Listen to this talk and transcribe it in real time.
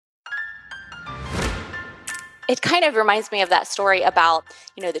It kind of reminds me of that story about,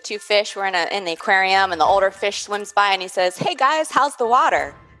 the two fish were in the aquarium, and the older fish swims by and he says, "Hey guys, how's the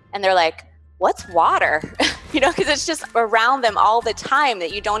water?" And they're like, "What's water?" Because it's just around them all the time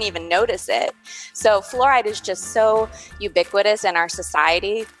that you don't even notice it. So fluoride is just so ubiquitous in our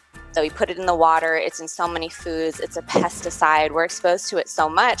society. So we put it in the water. It's in so many foods. It's a pesticide. We're exposed to it so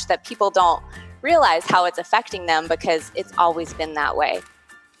much that people don't realize how it's affecting them because it's always been that way.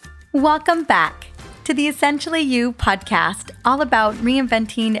 Welcome back to the Essentially You podcast, all about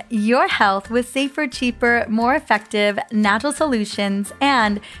reinventing your health with safer, cheaper, more effective natural solutions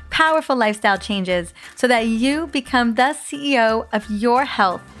and powerful lifestyle changes so that you become the CEO of your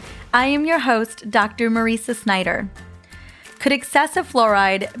health. I am your host, Dr. Marisa Snyder. Could excessive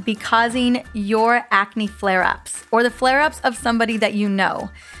fluoride be causing your acne flare-ups or the flare-ups of somebody that you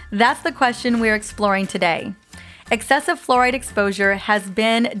know? That's the question we're exploring today. Excessive fluoride exposure has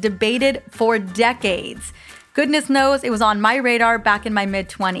been debated for decades. Goodness knows it was on my radar back in my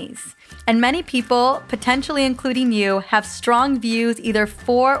mid-20s. And many people, potentially including you, have strong views either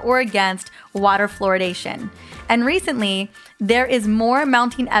for or against water fluoridation. And recently, there is more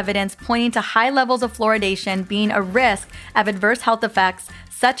mounting evidence pointing to high levels of fluoridation being a risk of adverse health effects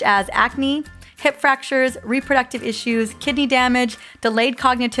such as acne, hip fractures, reproductive issues, kidney damage, delayed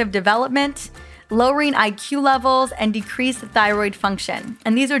cognitive development, lowering IQ levels, and decreased thyroid function.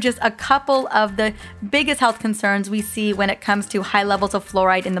 And these are just a couple of the biggest health concerns we see when it comes to high levels of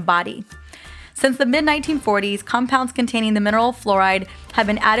fluoride in the body. Since the mid-1940s, compounds containing the mineral fluoride have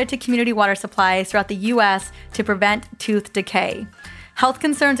been added to community water supplies throughout the U.S. to prevent tooth decay. Health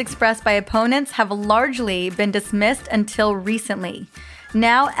concerns expressed by opponents have largely been dismissed until recently.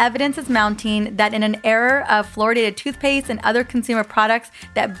 Now, evidence is mounting that in an era of fluoridated toothpaste and other consumer products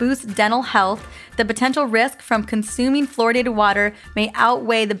that boost dental health, the potential risk from consuming fluoridated water may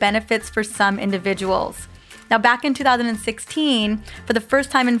outweigh the benefits for some individuals. Now, back in 2016, for the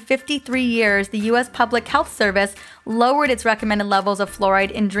first time in 53 years, the U.S. Public Health Service lowered its recommended levels of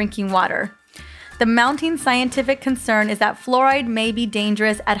fluoride in drinking water. The mounting scientific concern is that fluoride may be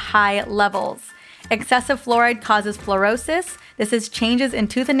dangerous at high levels. Excessive fluoride causes fluorosis. This is changes in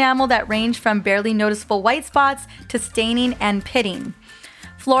tooth enamel that range from barely noticeable white spots to staining and pitting.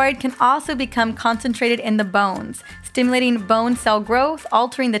 Fluoride can also become concentrated in the bones, stimulating bone cell growth,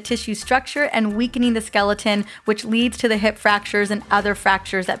 altering the tissue structure, and weakening the skeleton, which leads to the hip fractures and other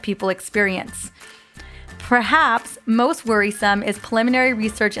fractures that people experience. Perhaps most worrisome is preliminary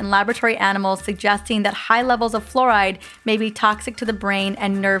research in laboratory animals suggesting that high levels of fluoride may be toxic to the brain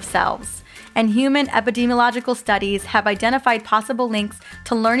and nerve cells. And human epidemiological studies have identified possible links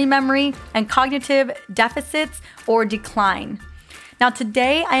to learning memory and cognitive deficits or decline. Now,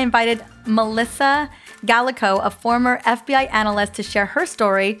 today I invited Melissa Gallico, a former FBI analyst, to share her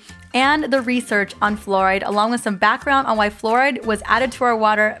story and the research on fluoride, along with some background on why fluoride was added to our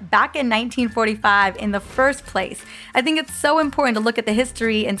water back in 1945 in the first place. I think it's so important to look at the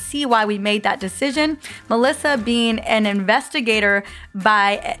history and see why we made that decision. Melissa, being an investigator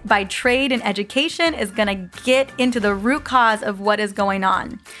by trade and education, is going to get into the root cause of what is going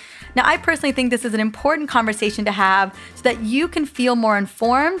on. Now, I personally think this is an important conversation to have so that you can feel more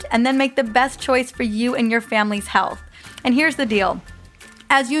informed and then make the best choice for you and your family's health. And here's the deal.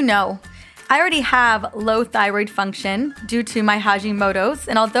 As you know, I already have low thyroid function due to my Hashimoto's,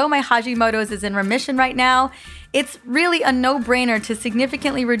 and although my Hashimoto's is in remission right now, it's really a no-brainer to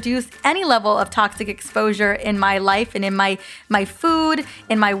significantly reduce any level of toxic exposure in my life and in my food,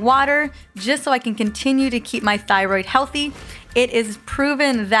 in my water, just so I can continue to keep my thyroid healthy. It is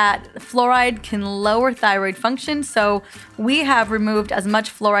proven that fluoride can lower thyroid function, so we have removed as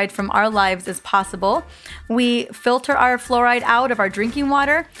much fluoride from our lives as possible. We filter our fluoride out of our drinking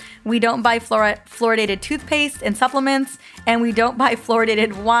water. We don't buy fluoridated toothpaste and supplements, and we don't buy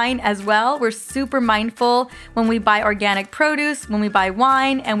fluoridated wine as well. We're super mindful when we buy organic produce, when we buy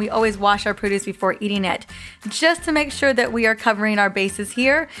wine, and we always wash our produce before eating it, just to make sure that we are covering our bases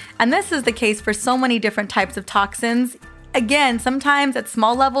here. And this is the case for so many different types of toxins. Again, sometimes at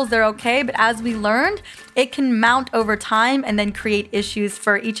small levels they're okay, but as we learned, it can mount over time and then create issues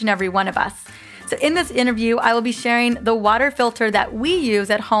for each and every one of us. So in this interview, I will be sharing the water filter that we use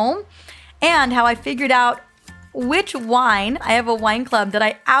at home and how I figured out which wine, I have a wine club that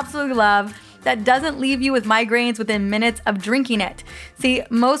I absolutely love, that doesn't leave you with migraines within minutes of drinking it. See,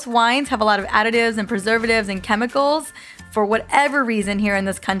 most wines have a lot of additives and preservatives and chemicals. for whatever reason here in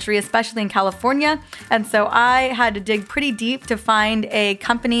this country, especially in California. And so I had to dig pretty deep to find a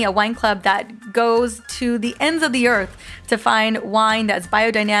company, a wine club that goes to the ends of the earth to find wine that's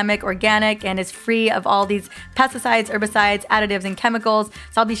biodynamic, organic, and is free of all these pesticides, herbicides, additives, and chemicals.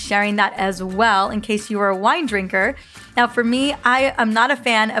 So I'll be sharing that as well in case you are a wine drinker. Now for me, I am not a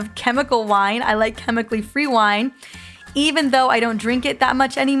fan of chemical wine. I like chemically free wine. Even though I don't drink it that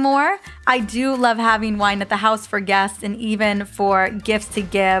much anymore, I do love having wine at the house for guests and even for gifts to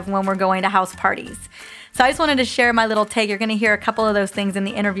give when we're going to house parties. So I just wanted to share my little take. You're going to hear a couple of those things in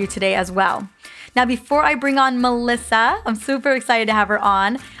the interview today as well. Now, before I bring on Melissa, I'm super excited to have her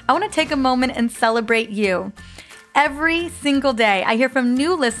on. I want to take a moment and celebrate you. Every single day, I hear from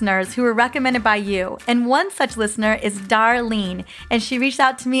new listeners who were recommended by you. And one such listener is Darlene, and she reached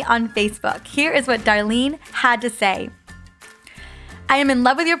out to me on Facebook. Here is what Darlene had to say. I am in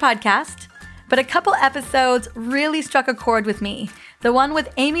love with your podcast, but a couple episodes really struck a chord with me. The one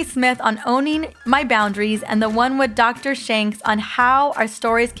with Amy Smith on owning my boundaries, and the one with Dr. Shanks on how our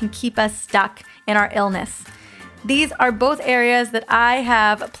stories can keep us stuck in our illness. These are both areas that I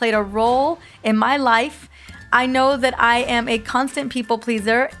have played a role in my life. I know that I am a constant people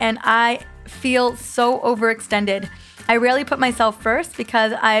pleaser and I feel so overextended. I rarely put myself first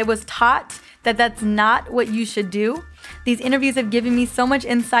because I was taught that that's not what you should do. These interviews have given me so much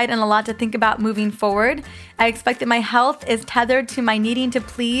insight and a lot to think about moving forward. I expect that my health is tethered to my needing to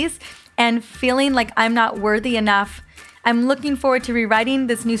please and feeling like I'm not worthy enough. I'm looking forward to rewriting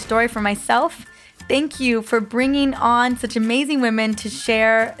this new story for myself. Thank you for bringing on such amazing women to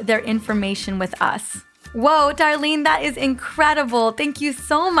share their information with us. Whoa, Darlene, that is incredible. Thank you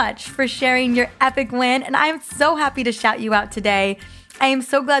so much for sharing your epic win, and I'm so happy to shout you out today. I am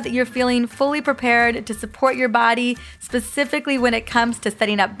so glad that you're feeling fully prepared to support your body, specifically when it comes to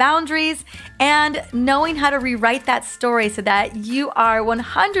setting up boundaries and knowing how to rewrite that story so that you are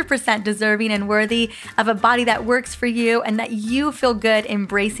 100% deserving and worthy of a body that works for you and that you feel good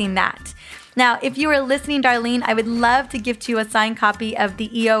embracing that. Now, if you are listening, Darlene, I would love to gift you a signed copy of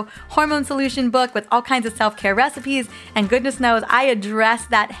the EO Hormone Solution book with all kinds of self-care recipes. And goodness knows, I address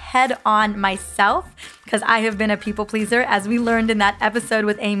that head on myself because I have been a people pleaser, as we learned in that episode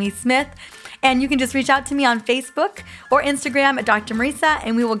with Amy Smith. And you can just reach out to me on Facebook or Instagram at Dr. Marisa,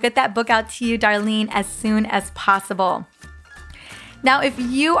 and we will get that book out to you, Darlene, as soon as possible. Now, if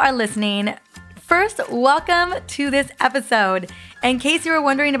you are listening, first, welcome to this episode. In case you were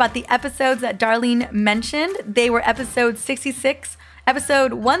wondering about the episodes that Darlene mentioned, they were episode 166,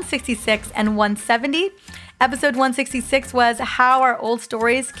 and 170. Episode 166 was how our old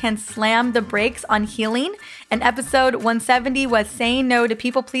stories can slam the brakes on healing. And episode 170 was saying no to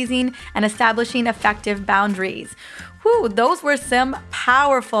people pleasing and establishing effective boundaries. Whew, those were some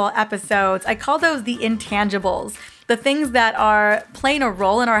powerful episodes. I call those the intangibles, the things that are playing a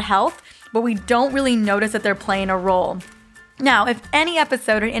role in our health, but we don't really notice that they're playing a role. Now, if any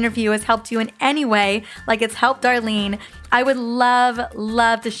episode or interview has helped you in any way, like it's helped Darlene, I would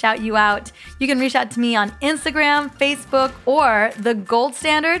love to shout you out. You can reach out to me on Instagram, Facebook, or the gold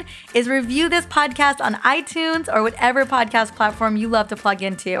standard is review this podcast on iTunes or whatever podcast platform you love to plug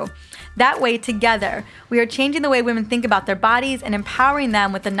into. That way, together, we are changing the way women think about their bodies and empowering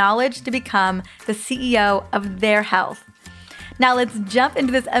them with the knowledge to become the CEO of their health. Now let's jump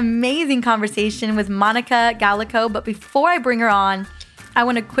into this amazing conversation with Monica Gallico, but before I bring her on, I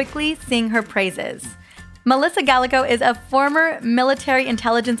want to quickly sing her praises. Melissa Gallico is a former military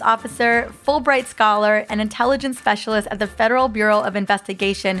intelligence officer, Fulbright scholar, and intelligence specialist at the Federal Bureau of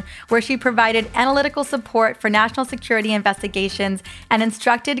Investigation, where she provided analytical support for national security investigations and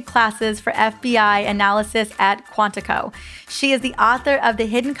instructed classes for FBI analysis at Quantico. She is the author of The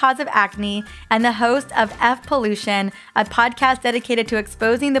Hidden Cause of Acne and the host of F Pollution, a podcast dedicated to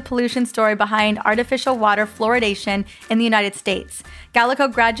exposing the pollution story behind artificial water fluoridation in the United States.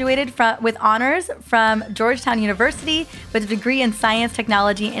 Gallico graduated with honors from Georgetown University with a degree in Science,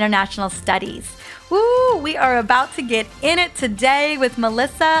 Technology, and International Studies. Woo! We are about to get in it today with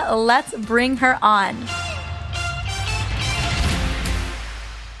Melissa. Let's bring her on.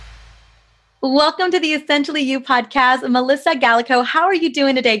 Welcome to the Essentially You podcast, Melissa Gallico. How are you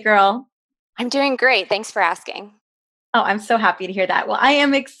doing today, girl? I'm doing great. Thanks for asking. Oh, I'm so happy to hear that. Well, I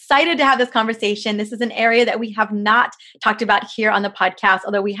am excited to have this conversation. This is an area that we have not talked about here on the podcast,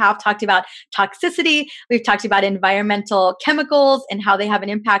 although we have talked about toxicity. We've talked about environmental chemicals and how they have an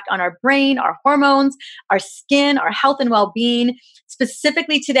impact on our brain, our hormones, our skin, our health and well-being.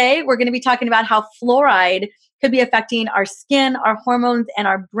 Specifically today, we're going to be talking about how fluoride could be affecting our skin, our hormones, and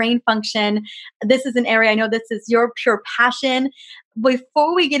our brain function. This is an area, I know this is your pure passion.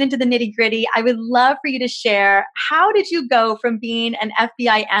 Before we get into the nitty gritty, I would love for you to share, how did you go from being an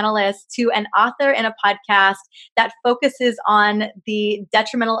FBI analyst to an author and a podcast that focuses on the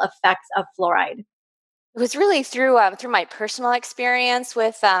detrimental effects of fluoride? It was really through my personal experience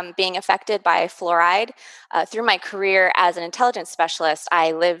with being affected by fluoride. Through my career as an intelligence specialist,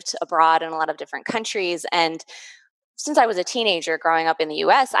 I lived abroad in a lot of different countries, and since I was a teenager growing up in the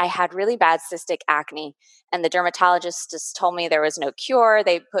US, I had really bad cystic acne. And the dermatologist just told me there was no cure.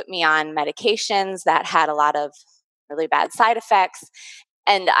 They put me on medications that had a lot of really bad side effects.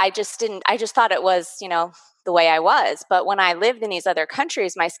 And I just thought it was, the way I was. But when I lived in these other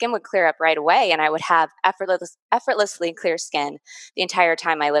countries, my skin would clear up right away and I would have effortlessly clear skin the entire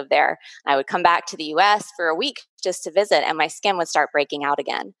time I lived there. I would come back to the US for a week just to visit and my skin would start breaking out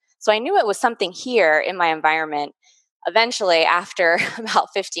again. So I knew it was something here in my environment. Eventually, after about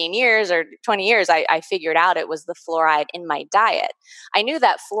 15 years or 20 years, I figured out it was the fluoride in my diet. I knew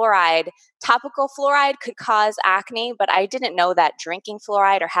that topical fluoride could cause acne, but I didn't know that drinking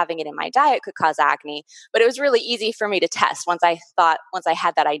fluoride or having it in my diet could cause acne. But it was really easy for me to test once I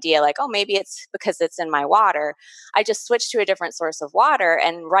had that idea, like, oh, maybe it's because it's in my water. I just switched to a different source of water,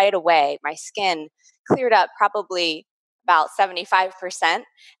 and right away, my skin cleared up probably about 75%.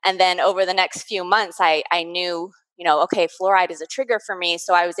 And then over the next few months, I knew, okay, fluoride is a trigger for me.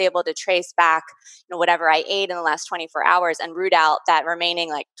 So I was able to trace back, whatever I ate in the last 24 hours and root out that remaining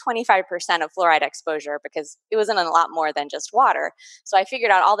like 25% of fluoride exposure because it was in a lot more than just water. So I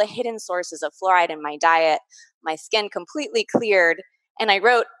figured out all the hidden sources of fluoride in my diet. My skin completely cleared. And I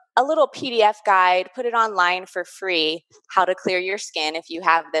wrote a little PDF guide, put it online for free, how to clear your skin if you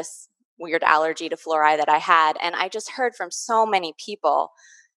have this weird allergy to fluoride that I had. And I just heard from so many people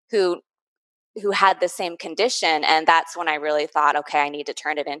who had the same condition. And that's when I really thought, okay, I need to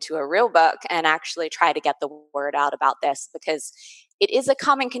turn it into a real book and actually try to get the word out about this because it is a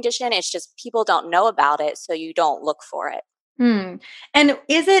common condition. It's just people don't know about it, so you don't look for it. Hmm. And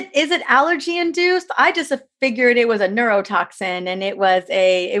is it allergy induced? I just figured it was a neurotoxin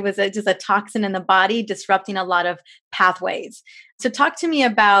and just a toxin in the body disrupting a lot of pathways. So talk to me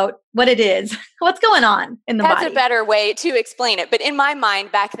about what it is. What's going on in the That's body? a better way to explain it. But in my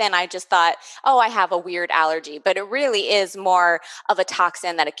mind back then, I just thought, oh, I have a weird allergy. But it really is more of a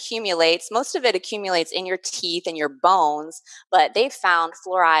toxin that accumulates. Most of it accumulates in your teeth and your bones. But they've found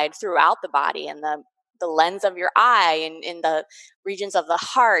fluoride throughout the body in the lens of your eye and in the regions of the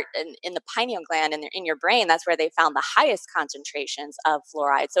heart and in the pineal gland and in your brain. That's where they found the highest concentrations of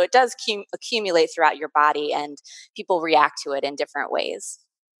fluoride. So it does accumulate throughout your body and people react to it in different ways.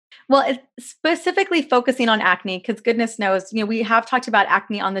 Well, it's specifically focusing on acne, because goodness knows, we have talked about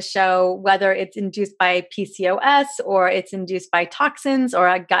acne on the show, whether it's induced by PCOS or it's induced by toxins or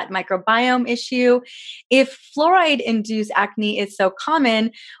a gut microbiome issue. If fluoride induced acne is so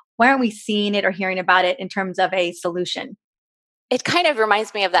common, why aren't we seeing it or hearing about it in terms of a solution? It kind of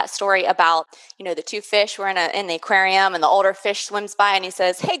reminds me of that story about, the two fish were in the aquarium and the older fish swims by and he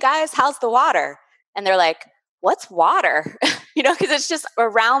says, "Hey guys, how's the water?" And they're like, "What's water?" Because it's just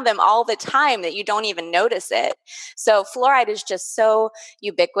around them all the time that you don't even notice it. So fluoride is just so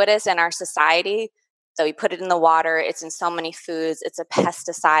ubiquitous in our society that we put it in the water. It's in so many foods. It's a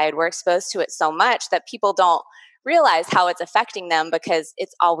pesticide. We're exposed to it so much that people don't realize how it's affecting them because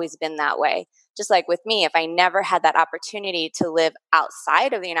it's always been that way. Just like with me, if I never had that opportunity to live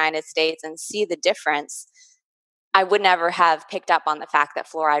outside of the United States and see the difference, I would never have picked up on the fact that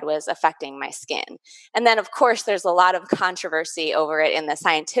fluoride was affecting my skin. And then, of course, there's a lot of controversy over it in the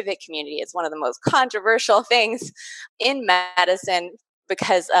scientific community. It's one of the most controversial things in medicine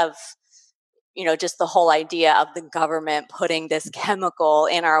because of just the whole idea of the government putting this chemical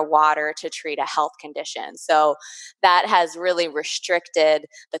in our water to treat a health condition. So that has really restricted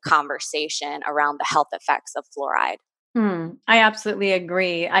the conversation around the health effects of fluoride. I absolutely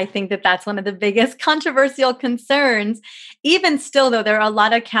agree. I think that that's one of the biggest controversial concerns. Even still, though, there are a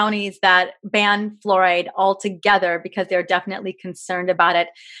lot of counties that ban fluoride altogether because they're definitely concerned about it.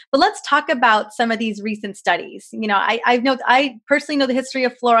 But let's talk about some of these recent studies. I personally know the history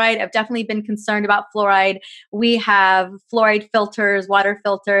of fluoride. I've definitely been concerned about fluoride. We have fluoride filters, water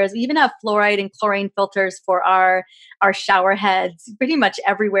filters. We even have fluoride and chlorine filters for our shower heads pretty much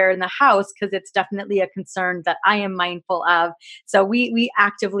everywhere in the house because it's definitely a concern that I am mindful of. So we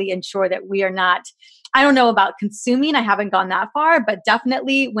actively ensure that we are not I don't know about consuming. I haven't gone that far, but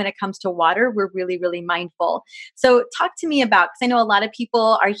definitely when it comes to water, we're really, really mindful. So talk to me about, because I know a lot of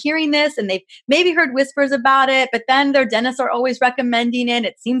people are hearing this and they've maybe heard whispers about it, but then their dentists are always recommending it.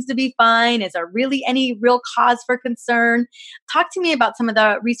 It seems to be fine. Is there really any real cause for concern? Talk to me about some of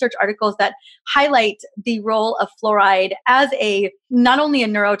the research articles that highlight the role of fluoride as a not only a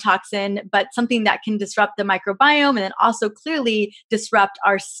neurotoxin, but something that can disrupt the microbiome and then also clearly disrupt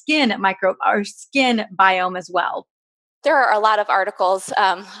our skin biome as well. There are a lot of articles,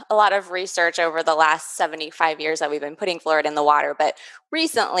 a lot of research over the last 75 years that we've been putting fluoride in the water. But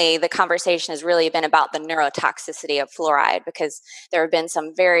recently, the conversation has really been about the neurotoxicity of fluoride because there have been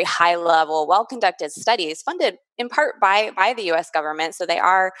some very high level, well conducted studies funded in part by the US government. So they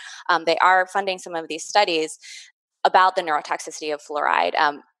are funding some of these studies about the neurotoxicity of fluoride,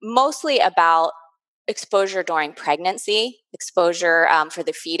 mostly about exposure during pregnancy, exposure for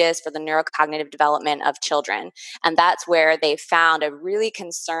the fetus, for the neurocognitive development of children. And that's where they found a really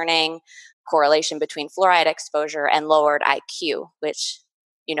concerning correlation between fluoride exposure and lowered IQ, which,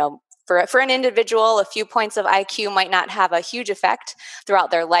 for an individual, a few points of IQ might not have a huge effect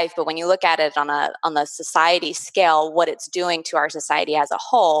throughout their life. But when you look at it on the society scale, what it's doing to our society as a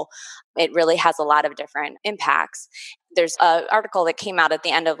whole, it really has a lot of different impacts. There's an article that came out at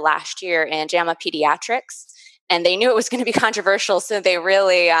the end of last year in JAMA Pediatrics, and they knew it was going to be controversial. So they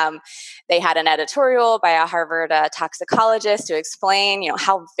really, they had an editorial by a Harvard toxicologist to explain,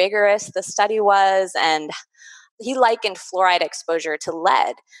 how vigorous the study was. And he likened fluoride exposure to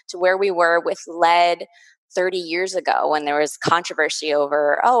lead, to where we were with lead 30 years ago when there was controversy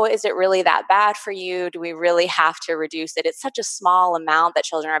over, is it really that bad for you? Do we really have to reduce it? It's such a small amount that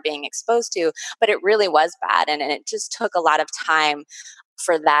children are being exposed to, but it really was bad. And it just took a lot of time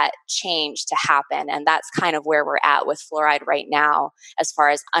for that change to happen. And that's kind of where we're at with fluoride right now, as far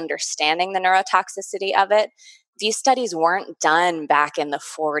as understanding the neurotoxicity of it. These studies weren't done back in the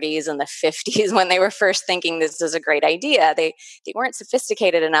 40s and the 50s when they were first thinking this is a great idea. They weren't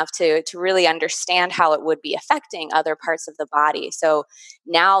sophisticated enough to really understand how it would be affecting other parts of the body. So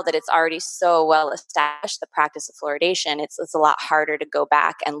now that it's already so well established, the practice of fluoridation, it's a lot harder to go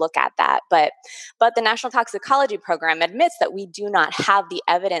back and look at that. But the National Toxicology Program admits that we do not have the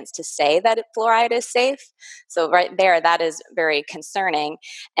evidence to say that fluoride is safe. So right there, that is very concerning.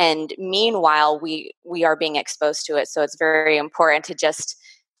 And meanwhile, we are being exposed to it. So it's very important to just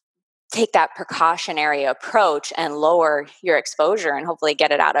take that precautionary approach and lower your exposure and hopefully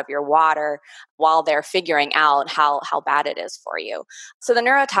get it out of your water while they're figuring out how bad it is for you. So the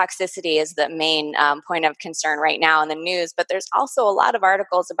neurotoxicity is the main point of concern right now in the news, but there's also a lot of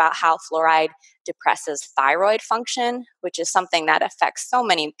articles about how fluoride depresses thyroid function, which is something that affects so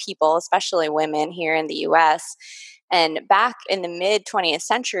many people, especially women here in the US. And back in the mid 20th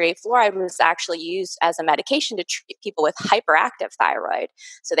century, fluoride was actually used as a medication to treat people with hyperactive thyroid.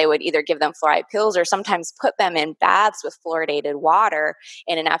 So they would either give them fluoride pills or sometimes put them in baths with fluoridated water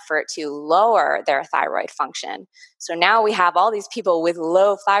in an effort to lower their thyroid function. So now we have all these people with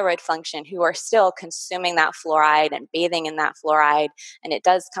low thyroid function who are still consuming that fluoride and bathing in that fluoride. And it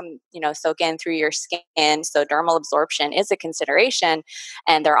does come, soak in through your skin. So dermal absorption is a consideration.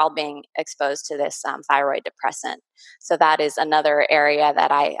 And they're all being exposed to this thyroid depressant. So that is another area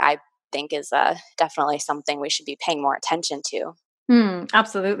that I think is definitely something we should be paying more attention to.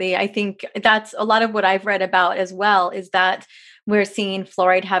 Absolutely. I think that's a lot of what I've read about as well, is that we're seeing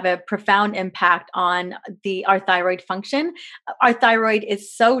fluoride have a profound impact on our thyroid function. Our thyroid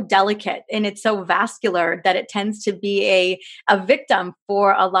is so delicate and it's so vascular that it tends to be a victim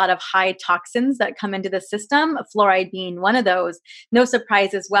for a lot of high toxins that come into the system, fluoride being one of those. No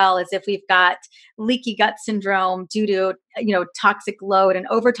surprise as well as if we've got leaky gut syndrome due to toxic load and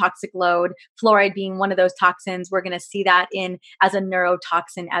overtoxic load, fluoride being one of those toxins, we're going to see that as a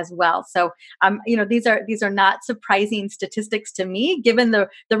neurotoxin as well. So these are not surprising statistics to me, given the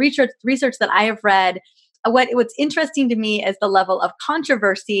research that I have read. What's interesting to me is the level of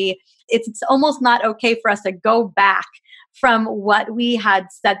controversy. It's almost not okay for us to go back from what we had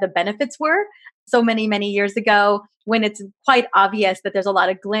said the benefits were so many, many years ago, when it's quite obvious that there's a lot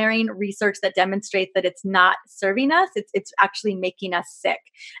of glaring research that demonstrates that it's not serving us, it's actually making us sick.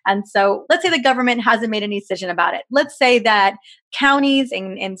 And so let's say the government hasn't made any decision about it. Let's say that counties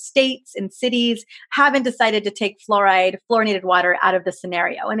and states and cities haven't decided to take fluorinated water out of the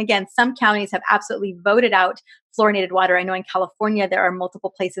scenario. And again, some counties have absolutely voted out fluorinated water. I know in California, there are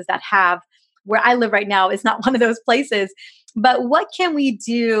multiple places that have. where I live right now is not one of those places. But what can we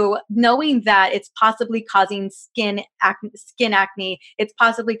do knowing that it's possibly causing skin acne, it's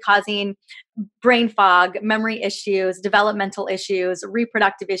possibly causing brain fog, memory issues, developmental issues,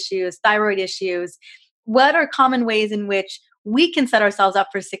 reproductive issues, thyroid issues? What are common ways in which we can set ourselves up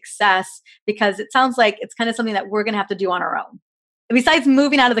for success? Because it sounds like it's kind of something that we're going to have to do on our own, besides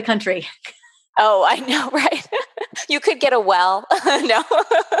moving out of the country. Oh, I know, right? You could get a well. No.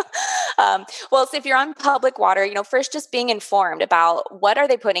 Well, so if you're on public water, first just being informed about what are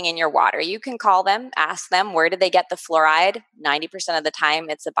they putting in your water. You can call them, ask them, where did they get the fluoride? 90% of the time,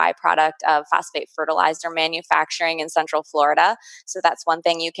 it's a byproduct of phosphate fertilizer manufacturing in Central Florida. So that's one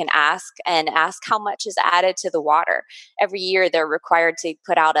thing you can ask, and ask how much is added to the water. Every year, they're required to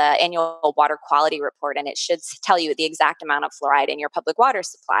put out an annual water quality report, and it should tell you the exact amount of fluoride in your public water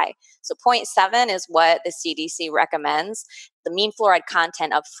supply. So 0.7 is what the CDC recommends. The mean fluoride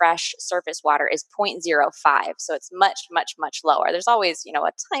content of fresh surface water is 0.05. So it's much, much, much lower. There's always,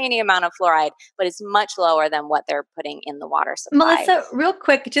 a tiny amount of fluoride, but it's much lower than what they're putting in the water supply. Melissa, real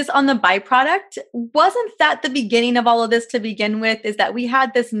quick, just on the byproduct, wasn't that the beginning of all of this to begin with? Is that we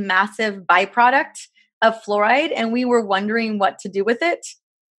had this massive byproduct of fluoride and we were wondering what to do with it?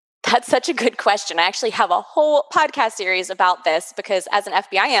 That's such a good question. I actually have a whole podcast series about this because as an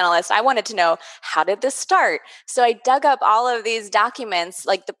FBI analyst, I wanted to know, how did this start? So I dug up all of these documents,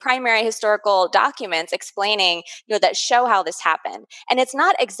 like the primary historical documents explaining, that show how this happened. And it's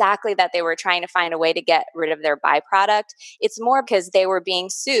not exactly that they were trying to find a way to get rid of their byproduct. It's more because they were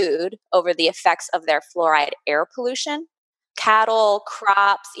being sued over the effects of their fluoride air pollution. Cattle,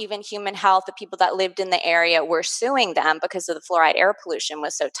 crops, even human health, the people that lived in the area were suing them because of the fluoride air pollution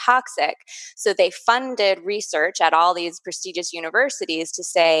was so toxic. So they funded research at all these prestigious universities to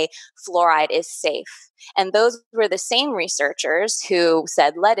say fluoride is safe. And those were the same researchers who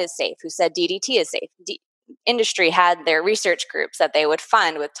said lead is safe, who said DDT is safe. Industry had their research groups that they would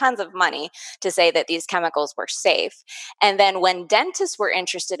fund with tons of money to say that these chemicals were safe. And then when dentists were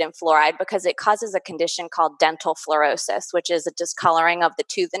interested in fluoride, because it causes a condition called dental fluorosis, which is a discoloring of the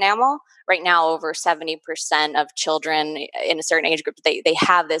tooth enamel. Right now, over 70% of children in a certain age group, they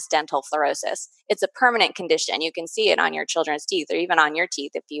have this dental fluorosis. It's a permanent condition. You can see it on your children's teeth or even on your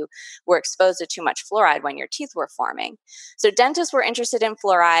teeth if you were exposed to too much fluoride when your teeth were forming. So dentists were interested in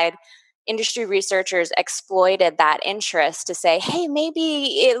fluoride. Industry researchers exploited that interest to say, hey,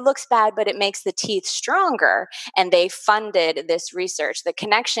 maybe it looks bad, but it makes the teeth stronger. And they funded this research. The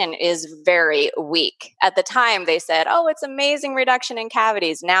connection is very weak. At the time, they said, oh, it's amazing reduction in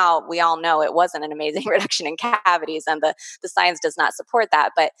cavities. Now we all know it wasn't an amazing reduction in cavities, and the science does not support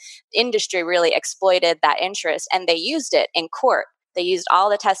that. But industry really exploited that interest, and they used it in court. They used all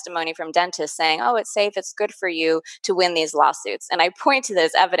the testimony from dentists saying, oh, it's safe, it's good for you, to win these lawsuits. And I point to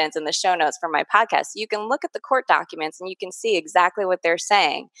this evidence in the show notes for my podcast. You can look at the court documents and you can see exactly what they're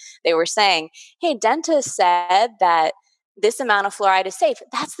saying. They were saying, hey, dentists said that this amount of fluoride is safe.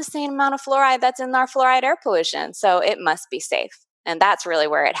 That's the same amount of fluoride that's in our fluoride air pollution. So it must be safe. And that's really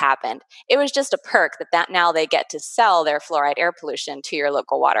where it happened. It was just a perk that now they get to sell their fluoride air pollution to your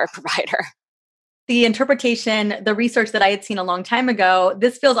local water provider. The interpretation, the research that I had seen a long time ago,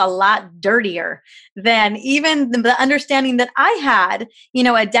 this feels a lot dirtier than even the understanding that I had,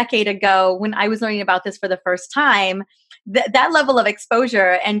 a decade ago when I was learning about this for the first time. That level of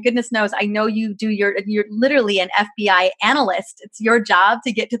exposure, and goodness knows, I know you're literally an FBI analyst. It's your job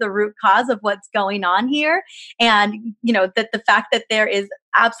to get to the root cause of what's going on here. And, that the fact that there is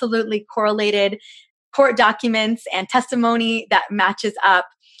absolutely correlated court documents and testimony that matches up.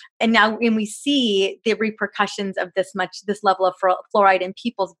 And now when we see the repercussions of this level of fluoride in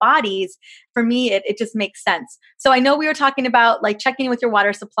people's bodies, for me, it just makes sense. So I know we were talking about like checking in with your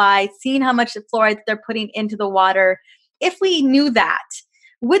water supply, seeing how much fluoride they're putting into the water. If we knew that,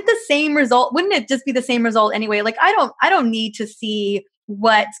 wouldn't it just be the same result anyway? Like I don't need to see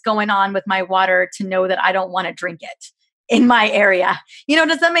what's going on with my water to know that I don't want to drink it in my area.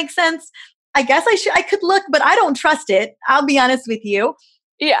 Does that make sense? I guess I could look, but I don't trust it. I'll be honest with you.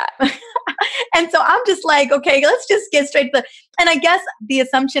 Yeah. And so I'm just like, okay, let's just get straight to and I guess the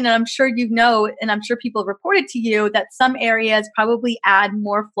assumption, and I'm sure and I'm sure people have reported to you that some areas probably add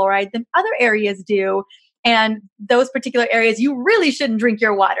more fluoride than other areas do. And those particular areas, you really shouldn't drink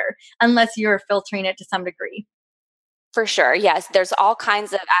your water unless you're filtering it to some degree. For sure. Yes. There's all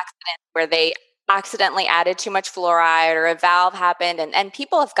kinds of accidents where they accidentally added too much fluoride or a valve happened, and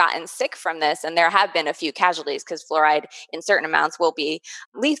people have gotten sick from this, and there have been a few casualties because fluoride in certain amounts will be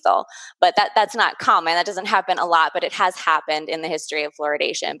lethal, but that's not common. That doesn't happen a lot, but it has happened in the history of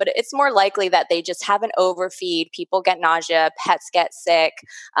fluoridation. But it's more likely that they just have an overfeed. People get nausea, pets get sick.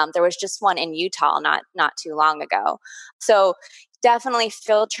 There was just one in Utah not too long ago. So definitely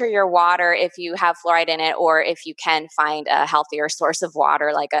filter your water if you have fluoride in it, or if you can find a healthier source of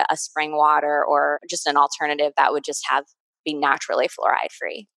water, like a spring water or just an alternative that would just be naturally fluoride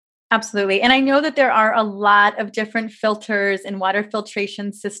free. Absolutely. And I know that there are a lot of different filters and water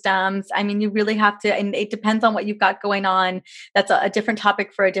filtration systems. I mean, you really have to, and it depends on what you've got going on. That's a different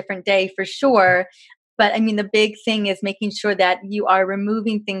topic for a different day for sure. But I mean, the big thing is making sure that you are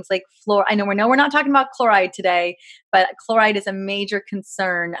removing things like fluoride. I know we're not talking about chloride today, but chloride is a major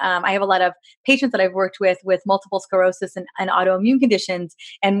concern. I have a lot of patients that I've worked with multiple sclerosis and autoimmune conditions.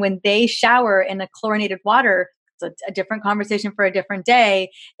 And when they shower in a chlorinated water, it's a different conversation for a different day.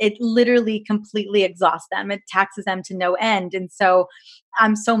 It literally completely exhausts them. It taxes them to no end. And so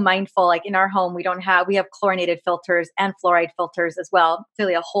I'm so mindful, like in our home, we have chlorinated filters and fluoride filters as well,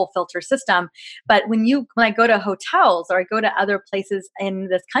 really a whole filter system. But when I go to hotels or I go to other places in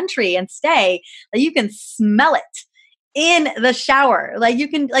this country and stay, like you can smell it in the shower. Like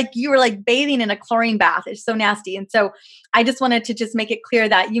you were like bathing in a chlorine bath. It's so nasty. And so I just wanted to just make it clear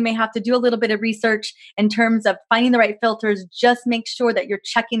that you may have to do a little bit of research in terms of finding the right filters. Just make sure that you're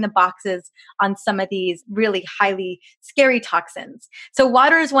checking the boxes on some of these really highly scary toxins. So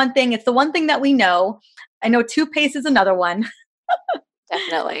water is one thing. It's the one thing that we know. I know toothpaste is another one.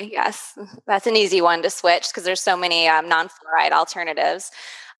 Definitely. Yes. That's an easy one to switch because there's so many non-fluoride alternatives.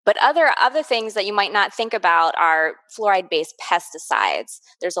 But other things that you might not think about are fluoride-based pesticides.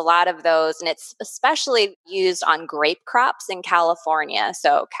 There's a lot of those, and it's especially used on grape crops in California.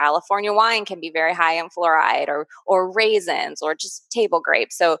 So California wine can be very high in fluoride, or raisins, or just table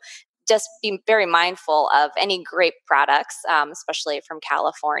grapes. So just be very mindful of any grape products, especially from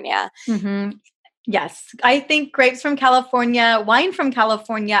California. Mm-hmm. Yes, I think grapes from California, wine from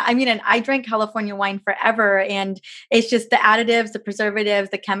California. I mean, and I drank California wine forever. And it's just the additives, the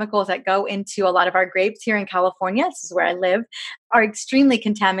preservatives, the chemicals that go into a lot of our grapes here in California, this is where I live, are extremely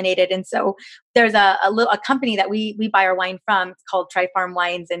contaminated. And so there's a company that we buy our wine from. It's called Tri Farm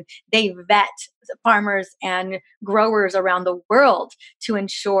Wines, and they vet farmers and growers around the world to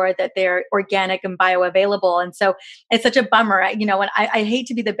ensure that they're organic and bioavailable. And so it's such a bummer, and I hate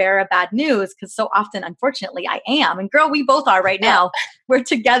to be the bearer of bad news because so often, unfortunately, I am. And girl, we both are right now. We're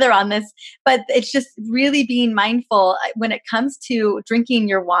together on this, but it's just really being mindful when it comes to drinking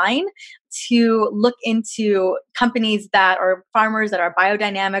your wine, to look into companies that are farmers that are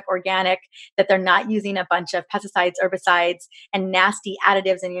biodynamic, organic, that they're not using a bunch of pesticides, herbicides, and nasty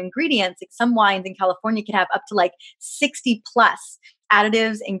additives in ingredients. Like some wines in California can have up to like 60 plus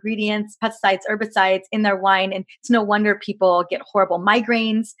additives, ingredients, pesticides, herbicides in their wine. And it's no wonder people get horrible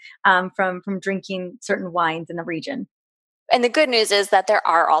migraines from drinking certain wines in the region. And the good news is that there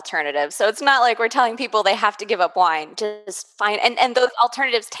are alternatives. So it's not like we're telling people they have to give up wine. Just find, and those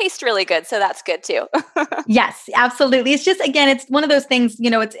alternatives taste really good. So that's good too. Yes, absolutely. It's just, again, it's one of those things,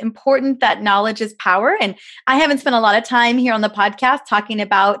 it's important that knowledge is power. And I haven't spent a lot of time here on the podcast talking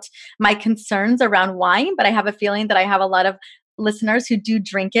about my concerns around wine, but I have a feeling that I have a lot of listeners who do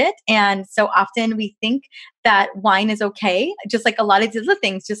drink it. And so often we think that wine is okay, just like a lot of these other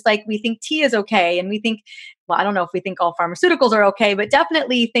things, just like we think tea is okay. And we think, well, I don't know if we think all pharmaceuticals are okay, but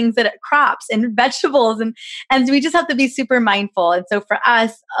definitely things that crops and vegetables. And we just have to be super mindful. And so for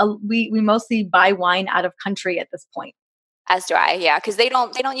us, we mostly buy wine out of country at this point. As do I, yeah, because they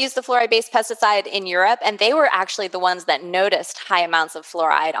don't use the fluoride-based pesticide in Europe, and they were actually the ones that noticed high amounts of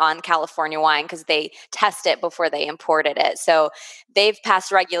fluoride on California wine because they test it before they imported it. So they've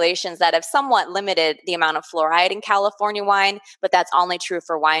passed regulations that have somewhat limited the amount of fluoride in California wine, but that's only true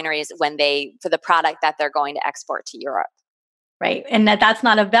for wineries for the product that they're going to export to Europe. Right, and that's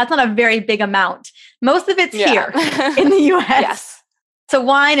not a very big amount. Most of it's here in the U.S. Yes. So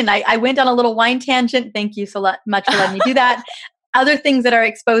wine, and I went on a little wine tangent. Thank you so much for letting me do that. Other things that are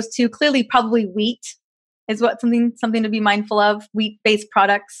exposed to, clearly probably wheat is something to be mindful of, wheat-based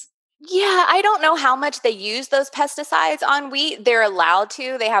products. Yeah, I don't know how much they use those pesticides on wheat. They're allowed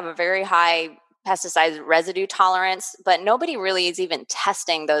to. They have a very high pesticide residue tolerance, but nobody really is even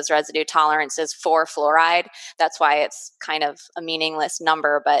testing those residue tolerances for fluoride. That's why it's kind of a meaningless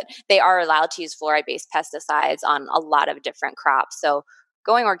number, but they are allowed to use fluoride-based pesticides on a lot of different crops. So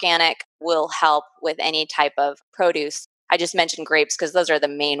going organic will help with any type of produce. I just mentioned grapes because those are the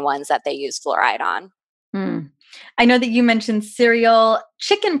main ones that they use fluoride on. I know that you mentioned cereal,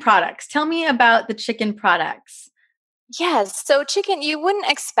 chicken products. Tell me about the chicken products. Yes. So chicken, you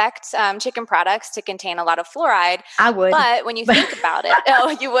wouldn't expect chicken products to contain a lot of fluoride, I would. but when you think about it,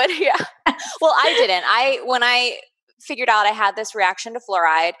 oh, you would, yeah. Well, I didn't. When I figured out I had this reaction to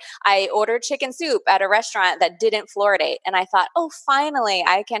fluoride, I ordered chicken soup at a restaurant that didn't fluoridate, and I thought, oh, finally,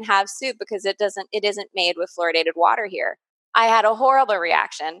 I can have soup because it isn't made with fluoridated water here. I had a horrible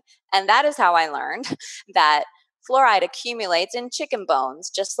reaction, and that is how I learned that fluoride accumulates in chicken bones,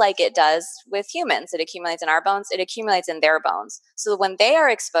 just like it does with humans. It accumulates in our bones, it accumulates in their bones. So when they are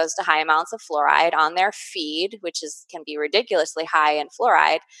exposed to high amounts of fluoride on their feed, which can be ridiculously high in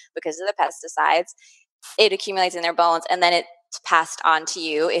fluoride because of the pesticides, it accumulates in their bones, and then it's passed on to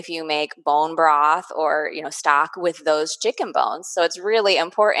you if you make bone broth or stock with those chicken bones. So it's really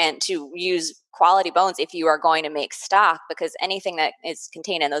important to use quality bones if you are going to make stock, because anything that is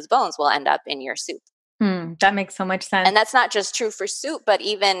contained in those bones will end up in your soup. That makes so much sense. And that's not just true for soup, but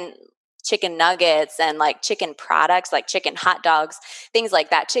even chicken nuggets and like chicken products, like chicken hot dogs, things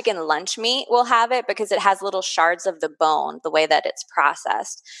like that. Chicken lunch meat will have it because it has little shards of the bone, the way that it's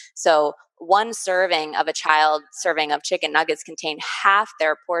processed. So one serving of a child serving of chicken nuggets contain half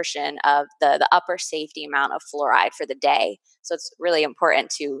their portion of the upper safety amount of fluoride for the day. So it's really important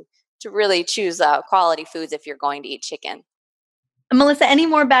to really choose quality foods if you're going to eat chicken. Melissa, any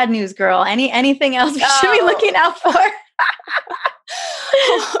more bad news, girl? Anything else we should be looking out for?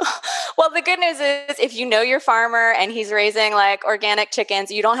 Well, the good news is if you know your farmer and he's raising like organic chickens,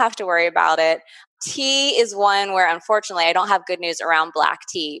 you don't have to worry about it. Tea is one where, unfortunately, I don't have good news around black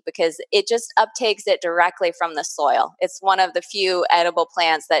tea because it just uptakes it directly from the soil. It's one of the few edible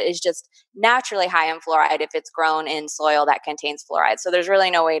plants that is just naturally high in fluoride if it's grown in soil that contains fluoride. So there's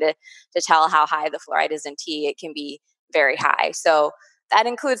really no way to tell how high the fluoride is in tea. It can be very high. So that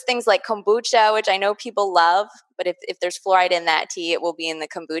includes things like kombucha, which I know people love, but if there's fluoride in that tea, it will be in the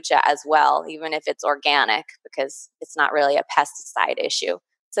kombucha as well, even if it's organic, because it's not really a pesticide issue.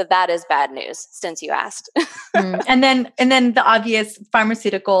 So that is bad news, since you asked. And then the obvious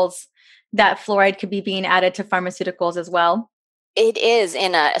pharmaceuticals, that fluoride could be being added to pharmaceuticals as well. It is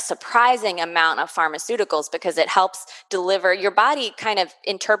in a surprising amount of pharmaceuticals because it helps deliver. Your body kind of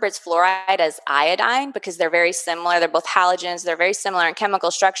interprets fluoride as iodine because they're very similar. They're both halogens. They're very similar in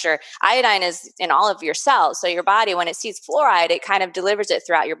chemical structure. Iodine is in all of your cells. So your body, when it sees fluoride, it kind of delivers it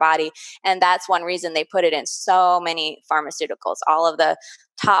throughout your body. And that's one reason they put it in so many pharmaceuticals.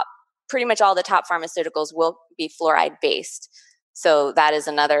 Pretty much all the top pharmaceuticals will be fluoride based. So that is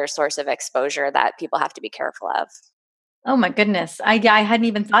another source of exposure that people have to be careful of. Oh my goodness. I hadn't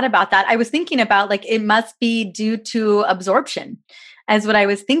even thought about that. I was thinking about like it must be due to absorption as what I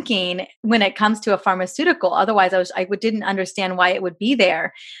was thinking when it comes to a pharmaceutical. Otherwise, I didn't understand why it would be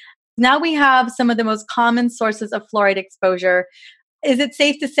there. Now we have some of the most common sources of fluoride exposure. Is it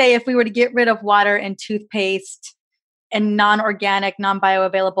safe to say if we were to get rid of water and toothpaste and non-organic,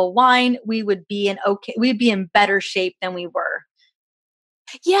 non-bioavailable wine, we'd be in better shape than we were?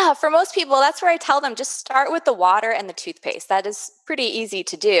 Yeah, for most people, that's where I tell them just start with the water and the toothpaste. That is pretty easy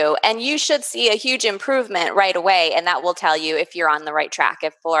to do. And you should see a huge improvement right away. And that will tell you if you're on the right track,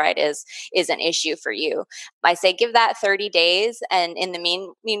 if fluoride is an issue for you. I say give that 30 days. And in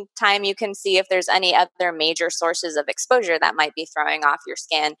the meantime, you can see if there's any other major sources of exposure that might be throwing off your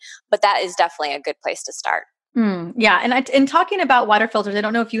skin. But that is definitely a good place to start. Yeah. And in talking about water filters, I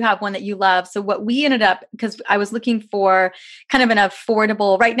don't know if you have one that you love. So what we ended up, because I was looking for kind of an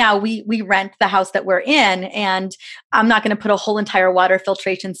affordable, right now we rent the house that we're in, and I'm not going to put a whole entire water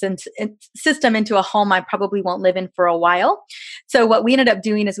filtration system into a home I probably won't live in for a while. So what we ended up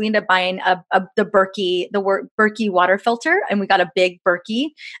doing is we ended up buying the Berkey water filter, and we got a big Berkey.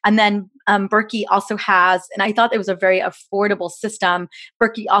 And then Berkey also has, and I thought it was a very affordable system,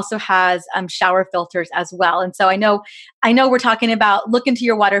 Berkey also has shower filters as well. And so I know we're talking about look into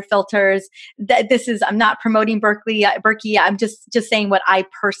your water filters. I'm not promoting Berkey. I'm just saying what I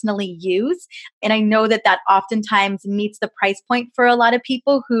personally use. And I know that oftentimes meets the price point for a lot of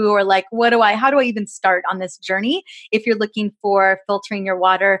people who are like, how do I even start on this journey? If you're looking for filtering your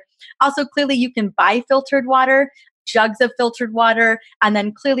water. Also, clearly you can buy filtered water, jugs of filtered water. And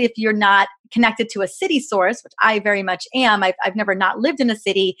then clearly if you're not connected to a city source, which I very much am, I've never not lived in a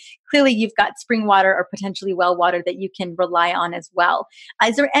city, clearly you've got spring water or potentially well water that you can rely on as well.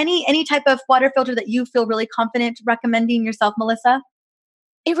 Is there any type of water filter that you feel really confident recommending yourself, Melissa?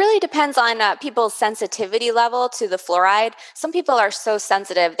 It really depends on people's sensitivity level to the fluoride. Some people are so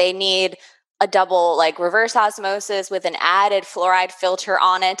sensitive, they need a double like reverse osmosis with an added fluoride filter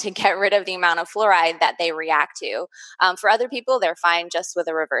on it to get rid of the amount of fluoride that they react to. For other people, they're fine just with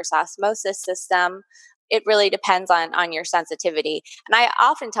a reverse osmosis system. it really depends on your sensitivity. And I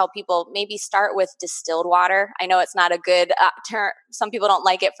often tell people maybe start with distilled water. I know it's not a good term. Some people don't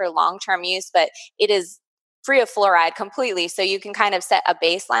like it for long-term use, but it is free of fluoride completely. So you can kind of set a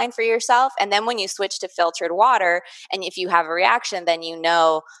baseline for yourself. And then when you switch to filtered water, and if you have a reaction, then you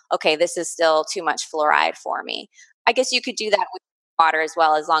know, okay, this is still too much fluoride for me. I guess you could do that with water as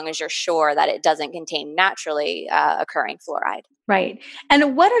well, as long as you're sure that it doesn't contain naturally occurring fluoride. Right.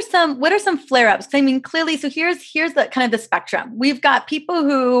 And what are some flare-ups? I mean, clearly, so here's the kind of the spectrum. We've got people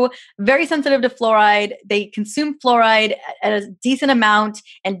who very sensitive to fluoride, they consume fluoride at a decent amount,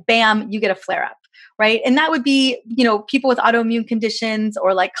 and bam, you get a flare-up. Right. And that would be, people with autoimmune conditions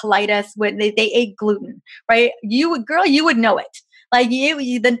or like colitis when they ate gluten, right? You would know it. Like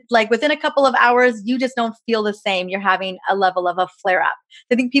like within a couple of hours, you just don't feel the same. You're having a level of a flare up.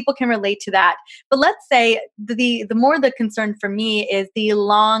 I think people can relate to that. But let's say the more the concern for me is the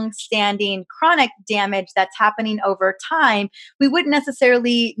long standing chronic damage that's happening over time. We wouldn't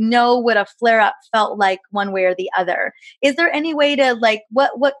necessarily know what a flare up felt like one way or the other. Is there any way to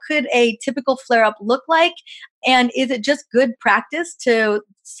what could a typical flare up look like? And is it just good practice to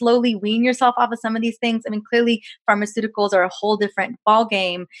slowly wean yourself off of some of these things? I mean, clearly pharmaceuticals are a whole different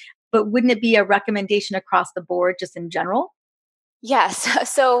ballgame, but wouldn't it be a recommendation across the board just in general? Yes.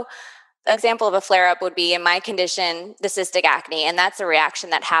 So the example of a flare-up would be in my condition, the cystic acne, and that's a reaction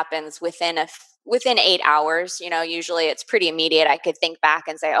that happens within 8 hours. Usually it's pretty immediate. I could think back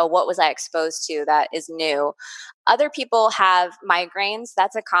and say, oh, what was I exposed to that is new? Other people have migraines.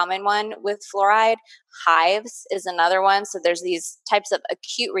 That's a common one with fluoride. Hives is another one. So there's these types of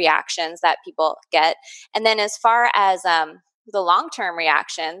acute reactions that people get. And then as far as the long-term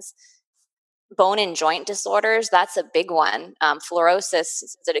reactions, bone and joint disorders, that's a big one. Fluorosis,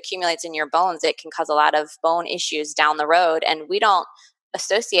 since it accumulates in your bones, it can cause a lot of bone issues down the road. And we don't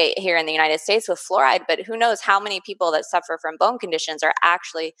associate here in the United States with fluoride, but who knows how many people that suffer from bone conditions are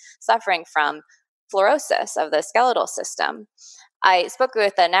actually suffering from fluorosis of the skeletal system. I spoke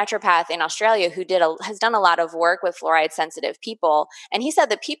with a naturopath in Australia who has done a lot of work with fluoride sensitive people. And he said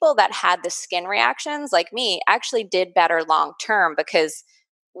the people that had the skin reactions like me actually did better long term because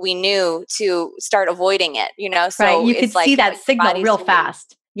we knew to start avoiding it, So right. You could it's like see that signal real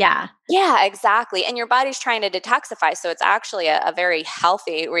fast. Yeah. Yeah, exactly. And your body's trying to detoxify. So it's actually a very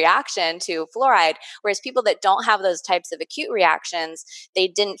healthy reaction to fluoride. Whereas people that don't have those types of acute reactions, they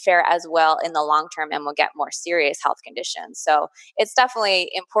didn't fare as well in the long term and will get more serious health conditions. So it's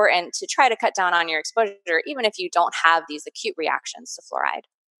definitely important to try to cut down on your exposure, even if you don't have these acute reactions to fluoride.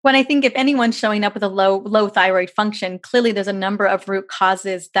 When I think if anyone's showing up with a low thyroid function, clearly there's a number of root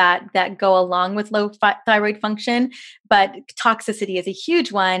causes that go along with low thyroid function, but toxicity is a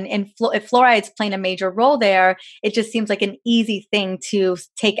huge one. And if fluoride's playing a major role there, it just seems like an easy thing to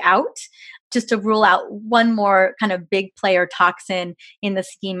take out, just to rule out one more kind of big player toxin in the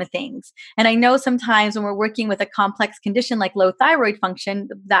scheme of things. And I know sometimes when we're working with a complex condition like low thyroid function,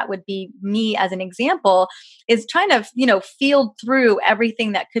 that would be me as an example, is trying to, field through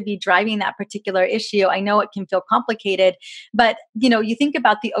everything that could be driving that particular issue. I know it can feel complicated, but, you think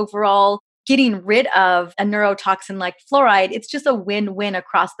about the overall getting rid of a neurotoxin like fluoride, it's just a win-win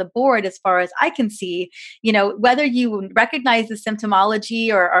across the board as far as I can see. Whether you recognize the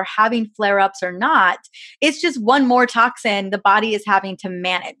symptomology or having flare-ups or not, it's just one more toxin the body is having to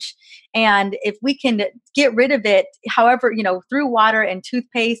manage. And if we can get rid of it, however, through water and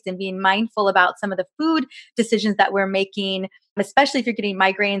toothpaste and being mindful about some of the food decisions that we're making, especially if you're getting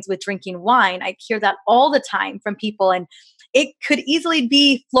migraines with drinking wine, I hear that all the time from people. And it could easily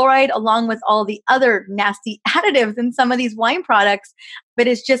be fluoride along with all the other nasty additives in some of these wine products. But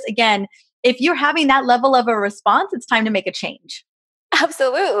it's just, again, if you're having that level of a response, it's time to make a change.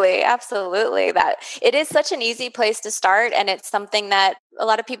 Absolutely. Absolutely. That it is such an easy place to start. And it's something that a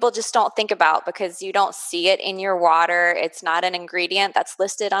lot of people just don't think about because you don't see it in your water. It's not an ingredient that's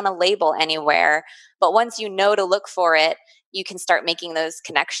listed on a label anywhere. But once you know to look for it, you can start making those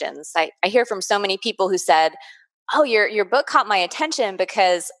connections. I hear from so many people who said, oh, your book caught my attention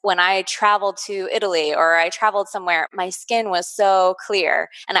because when I traveled to Italy or I traveled somewhere, my skin was so clear.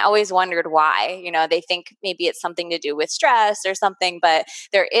 And I always wondered why. They think maybe it's something to do with stress or something, but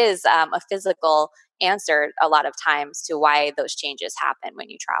there is a physical answer a lot of times to why those changes happen when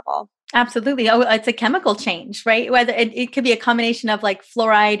you travel. Absolutely. Oh, it's a chemical change, right? Whether it could be a combination of like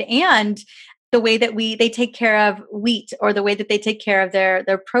fluoride and the way that they take care of wheat or the way that they take care of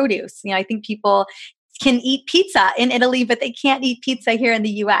their produce. I think people can eat pizza in Italy, but they can't eat pizza here in the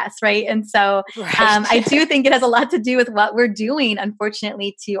US, right? And so I do think it has a lot to do with what we're doing,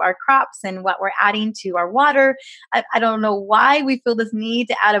 unfortunately, to our crops and what we're adding to our water. I don't know why we feel this need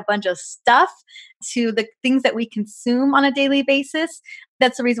to add a bunch of stuff to the things that we consume on a daily basis.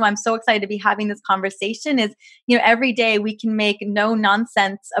 That's the reason why I'm so excited to be having this conversation is, every day we can make no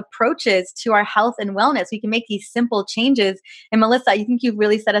nonsense approaches to our health and wellness. We can make these simple changes. And Melissa, I think you've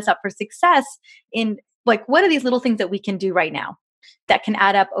really set us up for success in what are these little things that we can do right now that can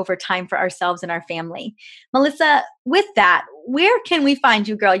add up over time for ourselves and our family? Melissa, with that, where can we find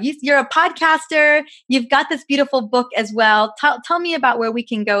you, girl? You're a podcaster. You've got this beautiful book as well. Tell me about where we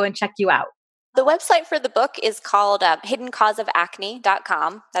can go and check you out. The website for the book is called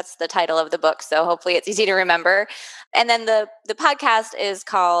hiddencauseofacne.com. That's the title of the book, so hopefully it's easy to remember. And then the podcast is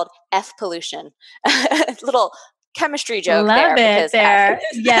called F Pollution. Little chemistry joke. Love it there.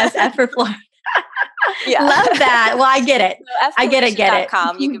 Yes, F for Fluoride. Yeah. Love that. Well, I get it. So I get it.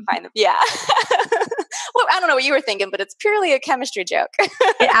 You can find them. Yeah. Well, I don't know what you were thinking, but it's purely a chemistry joke.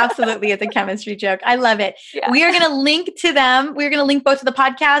 It absolutely is a chemistry joke. I love it. Yeah. We are going to link to them. We're going to link both to the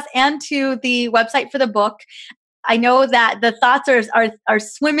podcast and to the website for the book. I know that the thoughts are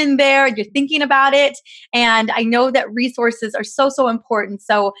swimming there. You're thinking about it. And I know that resources are so important.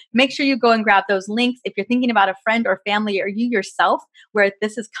 So make sure you go and grab those links. If you're thinking about a friend or family or you yourself, where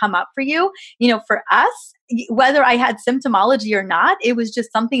this has come up for you, for us, whether I had symptomology or not, it was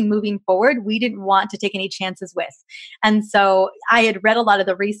just something moving forward we didn't want to take any chances with. And so I had read a lot of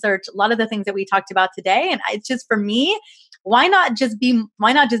the research, a lot of the things that we talked about today. And it's just, for me, why not just be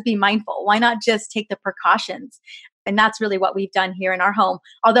mindful? Why not just take the precautions? And that's really what we've done here in our home.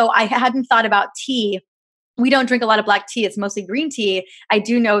 Although I hadn't thought about tea. We don't drink a lot of black tea. It's mostly green tea. I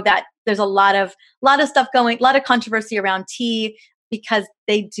do know that there's a lot of stuff going, a lot of controversy around tea because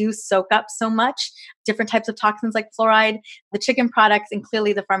they do soak up so much different types of toxins like fluoride, the chicken products, and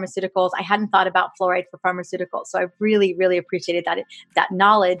clearly the pharmaceuticals. I hadn't thought about fluoride for pharmaceuticals. So I really, really appreciated that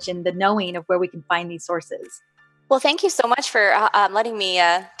knowledge and the knowing of where we can find these sources. Well, thank you so much for letting me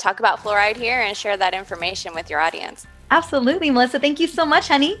talk about fluoride here and share that information with your audience. Absolutely, Melissa. Thank you so much,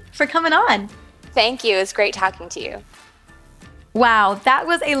 honey, for coming on. Thank you. It was great talking to you. Wow, that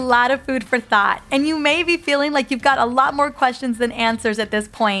was a lot of food for thought. And you may be feeling like you've got a lot more questions than answers at this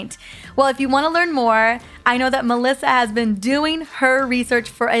point. Well, if you want to learn more, I know that Melissa has been doing her research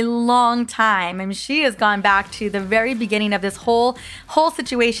for a long time. I mean, she has gone back to the very beginning of this whole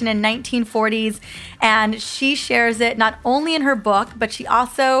situation in 1940s. And she shares it not only in her book, but she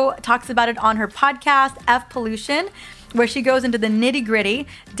also talks about it on her podcast, F Pollution, where she goes into the nitty-gritty.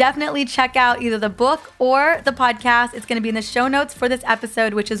 Definitely check out either the book or the podcast. It's going to be in the show notes for this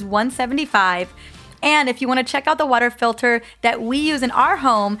episode, which is 175. And if you want to check out the water filter that we use in our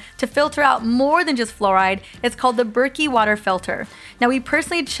home to filter out more than just fluoride, it's called the Berkey water filter. Now, we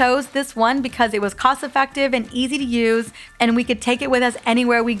personally chose this one because it was cost-effective and easy to use, and we could take it with us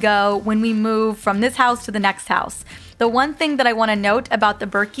anywhere we go when we move from this house to the next house. The one thing that I want to note about the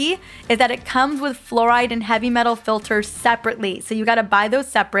Berkey is that it comes with fluoride and heavy metal filters separately. So you got to buy those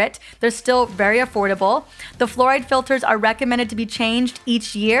separate. They're still very affordable. The fluoride filters are recommended to be changed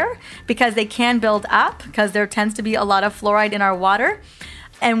each year because they can build up because there tends to be a lot of fluoride in our water.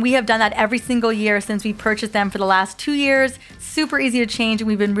 And we have done that every single year since we purchased them for the last 2 years. Super easy to change, and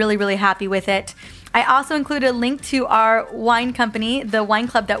we've been really, really happy with it. I also included a link to our wine company, the wine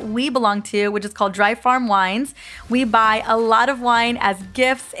club that we belong to, which is called Dry Farm Wines. We buy a lot of wine as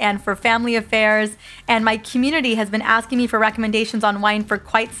gifts and for family affairs. And my community has been asking me for recommendations on wine for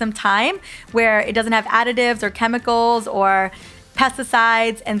quite some time, where it doesn't have additives or chemicals or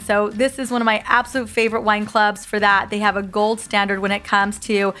pesticides. And so this is one of my absolute favorite wine clubs for that. They have a gold standard when it comes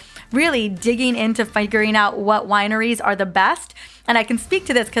to really digging into figuring out what wineries are the best. And I can speak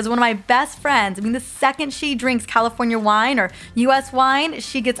to this because one of my best friends, the second she drinks California wine or US wine,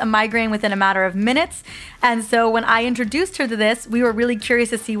 she gets a migraine within a matter of minutes. And so when I introduced her to this, we were really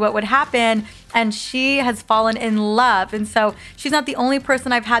curious to see what would happen. And she has fallen in love. And so she's not the only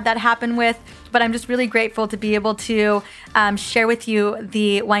person I've had that happen with, but I'm just really grateful to be able to share with you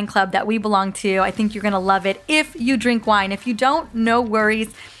the wine club that we belong to. I think you're going to love it if you drink wine. If you don't, no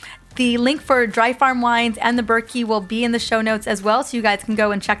worries. The link for Dry Farm Wines and the Berkey will be in the show notes as well, so you guys can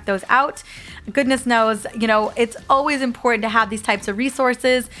go and check those out. Goodness knows, it's always important to have these types of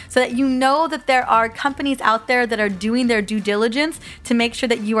resources so that you know that there are companies out there that are doing their due diligence to make sure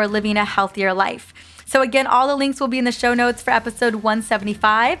that you are living a healthier life. So again, all the links will be in the show notes for episode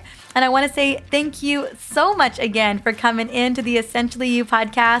 175. And I want to say thank you so much again for coming into the Essentially You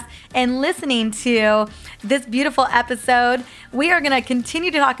podcast and listening to this beautiful episode. We are going to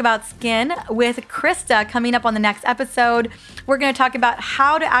continue to talk about skin with Krista coming up on the next episode. We're going to talk about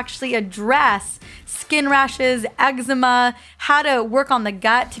how to actually address skin rashes, eczema, how to work on the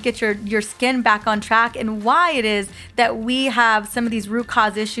gut to get your skin back on track, and why it is that we have some of these root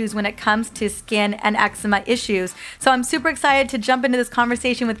cause issues when it comes to skin and eczema issues. So I'm super excited to jump into this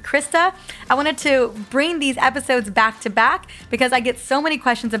conversation with Krista. I wanted to bring these episodes back to back because I get so many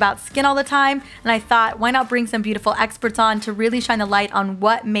questions about skin all the time, and I thought, why not bring some beautiful experts on to really shine the light on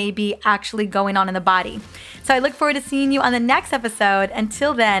what may be actually going on in the body. So I look forward to seeing you on the next episode.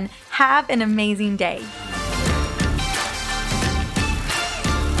 Until then, have an amazing day.